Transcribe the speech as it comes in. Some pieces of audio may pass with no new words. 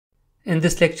In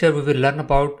this lecture, we will learn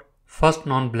about first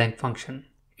non-blank function.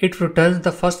 It returns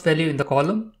the first value in the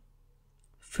column,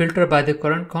 filtered by the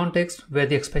current context where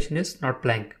the expression is not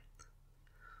blank.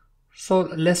 So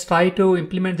let's try to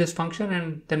implement this function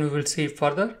and then we will see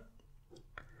further.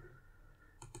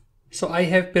 So I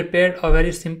have prepared a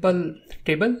very simple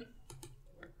table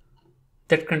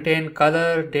that contains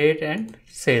color, date and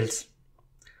sales.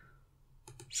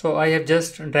 So I have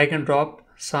just drag and drop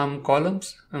some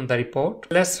columns on the report.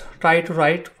 Let's try to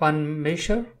write one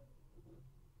measure.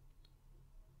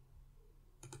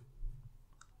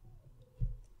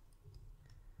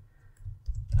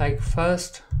 Like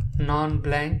first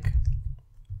non-blank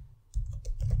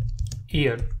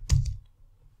year.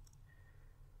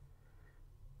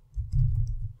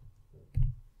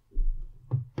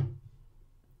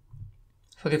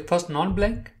 So the first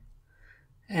non-blank,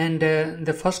 and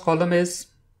the first column is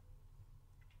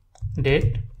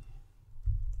date,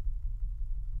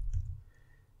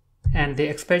 and the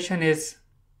expression is,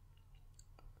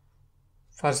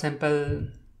 for example,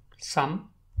 sum,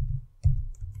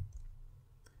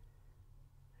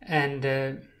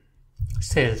 and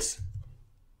sales.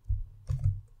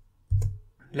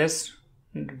 Let's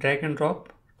drag and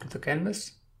drop to the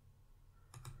canvas.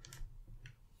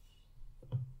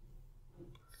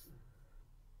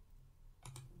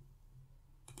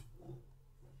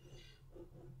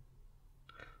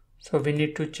 So we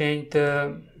need to change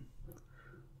the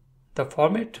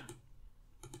format.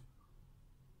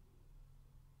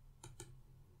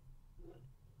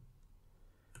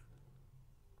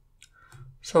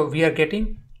 So we are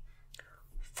getting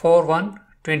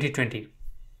 4/1/2020.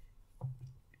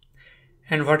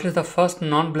 And what is the first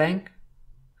non-blank?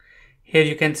 Here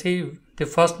you can see the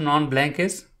first non-blank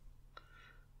is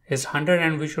 100,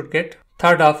 and we should get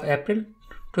 3rd of April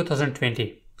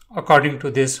 2020 according to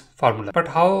this formula. But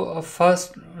how a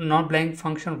first non-blank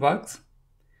function works?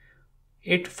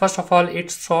 First of all, it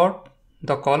sorts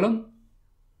the column,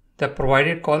 the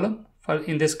provided column.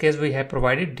 In this case, we have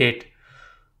provided date.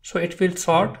 So it will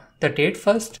sort the date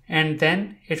first, and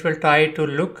then it will try to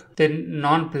look the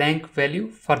non-blank value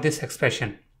for this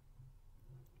expression.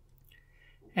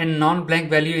 And non-blank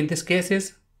value in this case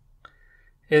is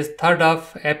 3rd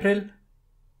of April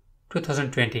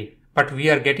 2020. But we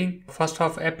are getting 1st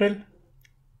of April.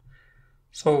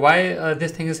 So why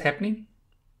this thing is happening?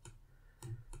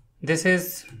 This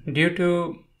is due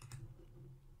to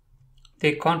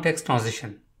the context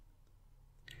transition.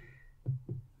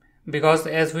 Because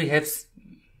as we have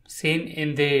seen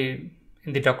in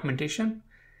the documentation,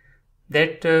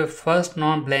 that first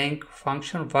non-blank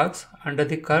function works under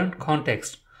the current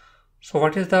context. So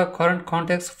what is the current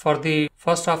context for the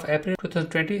 1st of April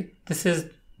 2020? This is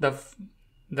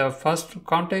the first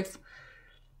context.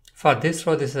 For this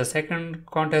row, this is the second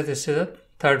context, this is the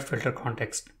third filter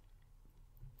context.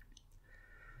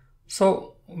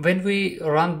 So when we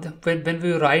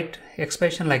write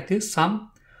expression like this,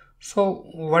 sum, so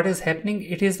what is happening?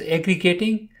 It is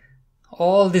aggregating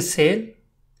all the sale,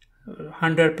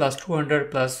 100 plus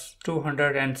 200 plus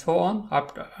 200 and so on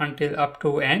up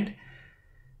to end,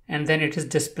 and then it is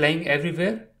displaying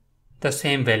everywhere the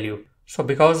same value. So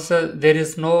because there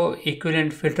is no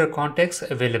equivalent filter context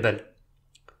available,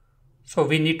 so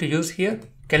we need to use here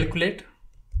calculate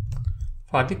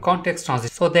for the context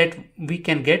transition so that we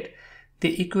can get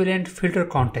the equivalent filter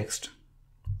context.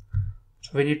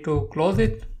 So we need to close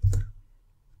it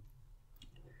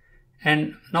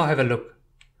and now have a look.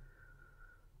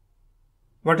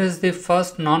 What is the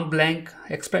first non-blank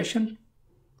expression?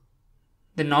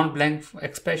 The non-blank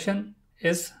expression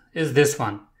is this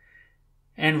one.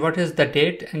 And what is the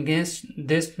date against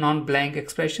this non-blank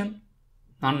expression,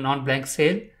 non-blank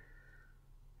sale?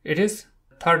 It is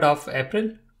 3rd of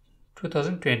April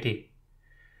 2020.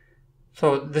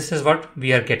 So this is what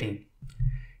we are getting.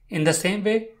 In the same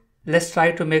way, let's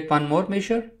try to make one more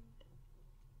measure.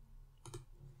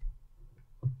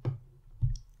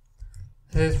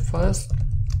 This is first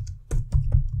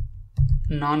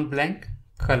non-blank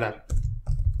color.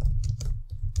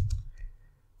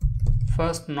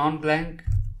 First non-blank,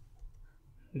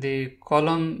 the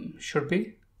column should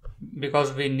be,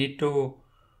 because we need to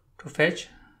fetch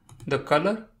the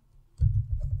color,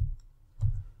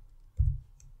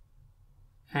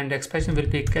 and expression will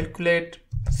be calculate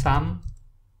sum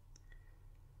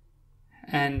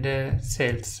and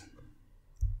sales.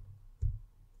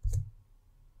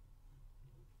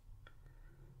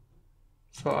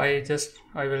 So I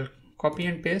will copy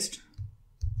and paste,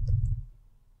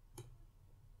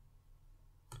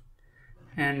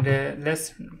 and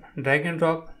let's drag and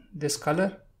drop this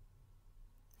color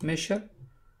measure.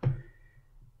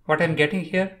 What I'm getting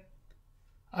here,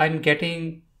 I'm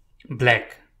getting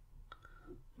black.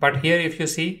 But here if you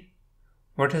see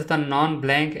what is the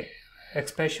non-blank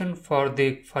expression for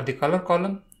the color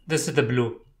column, this is the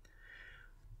blue.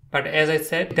 But as I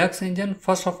said, DAX engine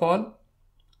first of all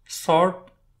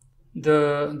sort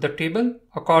the table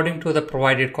according to the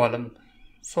provided column.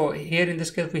 So here in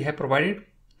this case we have provided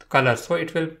the color, so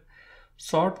it will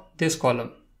sort this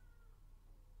column.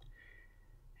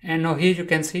 And now here you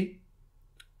can see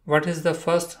what is the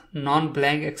first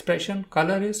non-blank expression,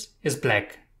 color is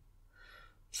black.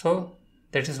 So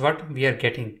that is what we are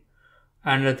getting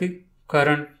under the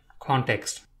current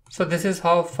context. So this is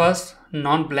how first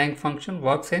non-blank function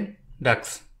works in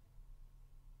DAX.